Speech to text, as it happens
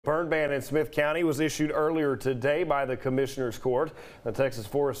burn ban in Smith County was issued earlier today by the Commissioner's Court. The Texas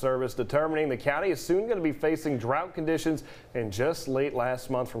Forest Service determining the county is soon going to be facing drought conditions, and just late last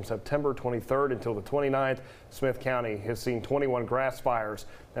month from September 23rd until the 29th, Smith County has seen 21 grass fires.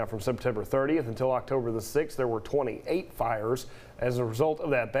 Now from September 30th until October the 6th, there were 28 fires. As a result of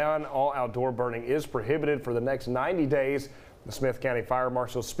that ban, all outdoor burning is prohibited for the next 90 days. The Smith County Fire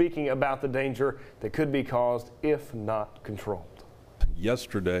Marshal speaking about the danger that could be caused if not controlled.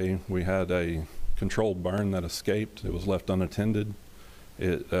 Yesterday, we had a controlled burn that escaped. It was left unattended.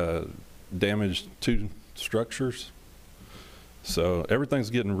 It damaged 2 structures. So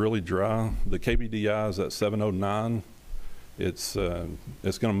everything's getting really dry. The KBDI is at 709. It's going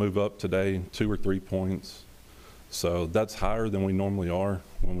to move up today 2 or 3 points. So that's higher than we normally are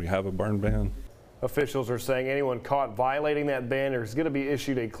when we have a burn ban. Officials are saying anyone caught violating that ban is going to be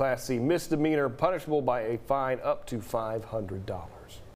issued a Class C misdemeanor, punishable by a fine up to $500.